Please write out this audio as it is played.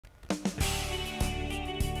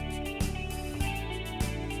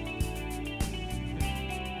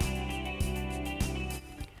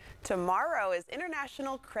Tomorrow is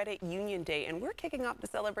International Credit Union Day, and we're kicking off the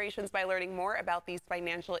celebrations by learning more about these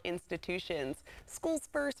financial institutions.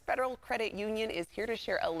 SchoolsFirst Federal Credit Union is here to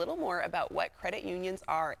share a little more about what credit unions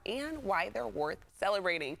are and why they're worth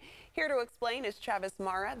celebrating. Here to explain is Travis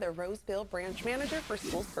Mara, the Roseville branch manager for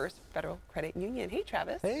SchoolsFirst Federal Credit Union. Hey,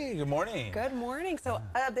 Travis. Hey, good morning. Good morning. So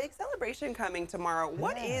a big celebration coming tomorrow.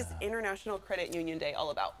 What is International Credit Union Day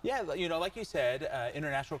all about? Yeah, you know, like you said,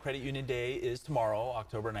 International Credit Union Day is tomorrow,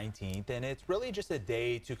 October 19th, and it's really just a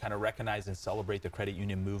day to kind of recognize and celebrate the credit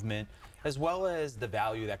union movement, as well as the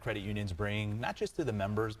value that credit unions bring, not just to the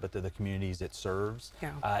members, but to the communities it serves.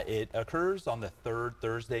 Yeah. It occurs on the third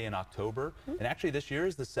Thursday in October, and actually this year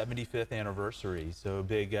is the 75th anniversary, so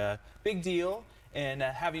big deal. And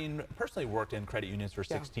having personally worked in credit unions for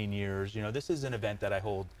 16 years, you know, this is an event that I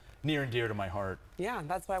hold near and dear to my heart. Yeah,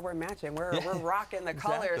 that's why we're matching. We're rocking the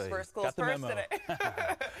colors for SchoolsFirst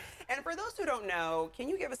today. And for those who don't know, can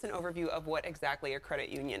you give us an overview of what exactly a credit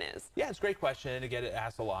union is? Yeah, it's a great question. I get it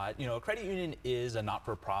asked a lot. You know, a credit union is a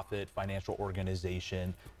not-for-profit financial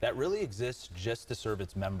organization that really exists just to serve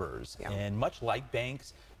its members. Yeah. And much like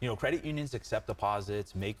banks, you know, credit unions accept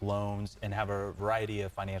deposits, make loans, and have a variety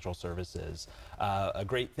of financial services. A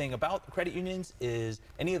great thing about credit unions is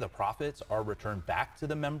any of the profits are returned back to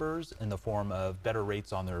the members in the form of better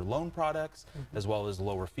rates on their loan products, as well as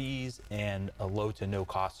lower fees and a low to no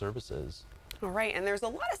cost services. All right, and there's a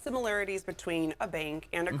lot of similarities between a bank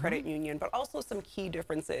and a credit union, but also some key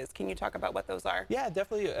differences. Can you talk about what those are? Yeah,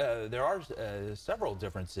 definitely. There are several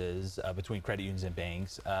differences between credit unions and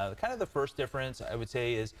banks. Kind of the first difference, I would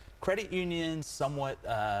say, is credit unions somewhat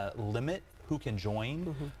limit who can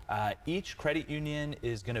join. Each credit union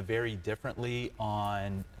is going to vary differently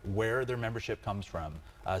on where their membership comes from.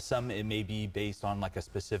 Some it may be based on like a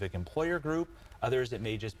specific employer group. Others it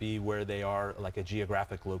may just be where they are, like a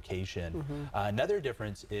geographic location. Another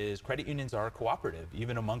difference is credit unions are cooperative,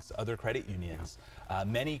 even amongst other credit unions.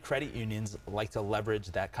 Many credit unions like to leverage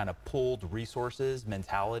that kind of pooled resources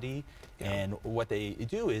mentality. And what they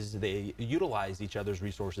do is they utilize each other's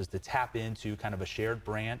resources to tap into kind of a shared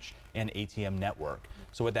branch and ATM network.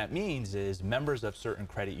 So what that means is members of certain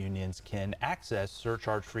credit unions can access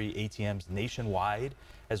surcharge-free ATMs nationwide,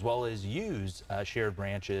 as well as use shared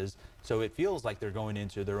branches. So it feels like they're going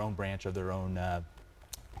into their own branch of their own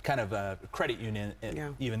kind of credit union,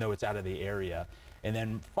 even though it's out of the area. And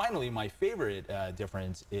then finally, my favorite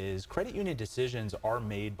difference is credit union decisions are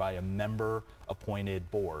made by a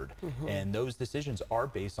member-appointed board. And those decisions are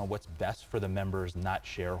based on what's best for the members, not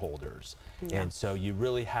shareholders. And so you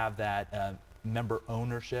really have that member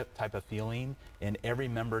ownership type of feeling, and every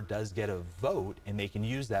member does get a vote, and they can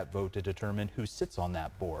use that vote to determine who sits on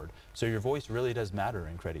that board. So your voice really does matter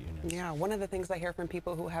in credit unions. Yeah, one of the things I hear from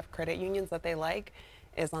people who have credit unions that they like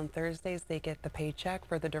is on Thursdays they get the paycheck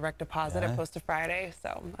for the direct deposit opposed to Friday.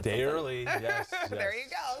 So that's day early, yes. There you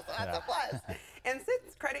go. So that's a plus. And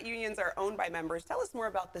since credit unions are owned by members, tell us more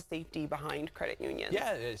about the safety behind credit unions.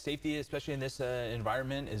 Yeah, safety, especially in this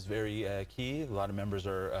environment, is very key. A lot of members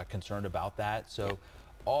are concerned about that. So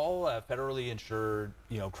all federally insured,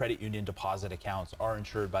 you know, credit union deposit accounts are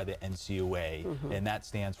insured by the NCUA, and that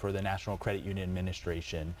stands for the National Credit Union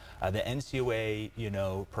Administration. The NCUA, you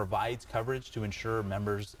know, provides coverage to ensure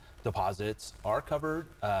members' deposits are covered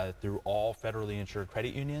through all federally insured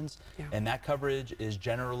credit unions, and that coverage is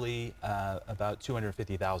generally about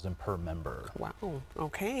 $250,000 per member. Wow.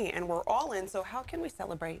 Okay, and we're all in. So how can we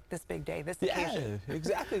celebrate this big day, this occasion? Yeah,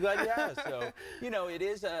 exactly. Glad you asked. So, you know, it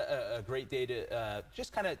is a great day to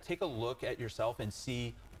just kind of take a look at yourself and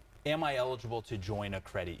see, am I eligible to join a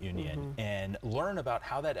credit union, and learn about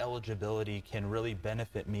how that eligibility can really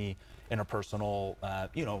benefit me in a personal,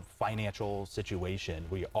 you know, financial situation.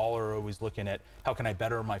 We all are always looking at how can I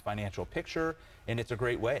better my financial picture, and it's a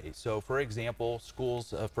great way. So for example,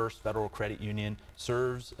 SchoolsFirst Federal Credit Union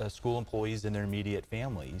serves school employees and their immediate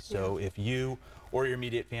family. So if you or your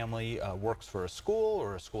immediate family works for a school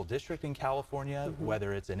or a school district in California,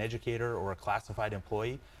 whether it's an educator or a classified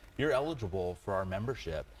employee, you're eligible for our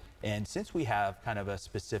membership. And since we have kind of a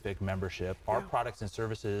specific membership, our products and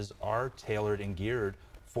services are tailored and geared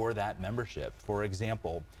for that membership. For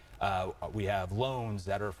example, we have loans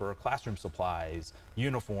that are for classroom supplies,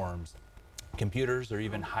 uniforms, computers, or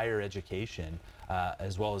even higher education,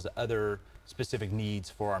 as well as other specific needs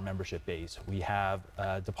for our membership base. We have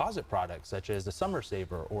deposit products such as a summer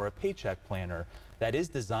saver or a paycheck planner that is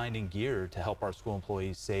designed and geared to help our school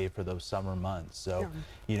employees save for those summer months. So,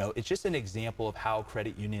 you know, it's just an example of how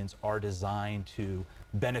credit unions are designed to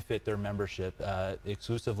benefit their membership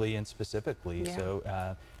exclusively and specifically. Yeah.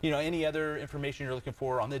 So, you know, any other information you're looking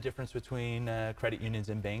for on the difference between credit unions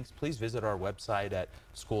and banks, please visit our website at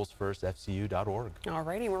SchoolsFirstFCU.org. All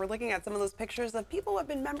righty, we're looking at some of those pictures of people who have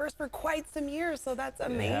been members for quite some years, so that's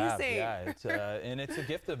amazing. Yeah, it's, and it's a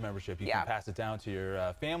gift of membership. You Yeah. can pass it down to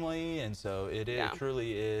your family, and so it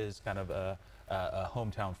truly is kind of a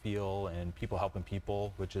hometown feel and people helping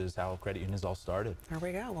people, which is how credit unions all started. There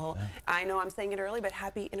we go. Well, I know I'm saying it early, but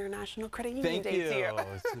happy International Credit Union Day to you.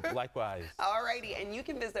 Thank you. Likewise. All righty, and you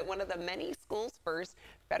can visit one of the many Schools First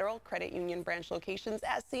Federal Credit Union branch locations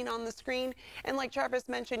as seen on the screen. And like Jarvis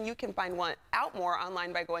mentioned, you can find out more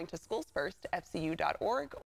online by going to SchoolsFirstFCU.org